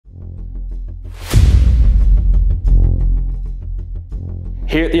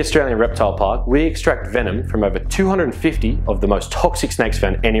Here at the Australian Reptile Park, we extract venom from over 250 of the most toxic snakes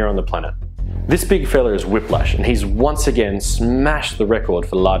found anywhere on the planet. This big fella is Whiplash, and he's once again smashed the record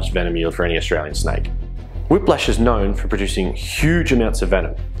for the largest venom yield for any Australian snake. Whiplash is known for producing huge amounts of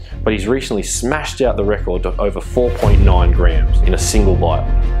venom, but he's recently smashed out the record of over 4.9 grams in a single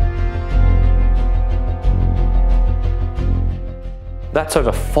bite. That's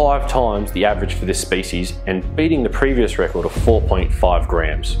over 5 times the average for this species and beating the previous record of 4.5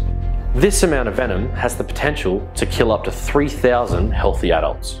 grams. This amount of venom has the potential to kill up to 3,000 healthy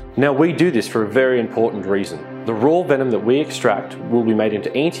adults. Now we do this for a very important reason. The raw venom that we extract will be made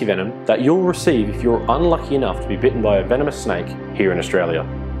into anti-venom that you'll receive if you're unlucky enough to be bitten by a venomous snake here in Australia.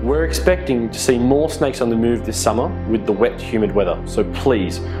 We're expecting to see more snakes on the move this summer with the wet, humid weather, so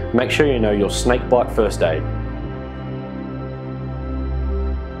please make sure you know your snake bite first aid.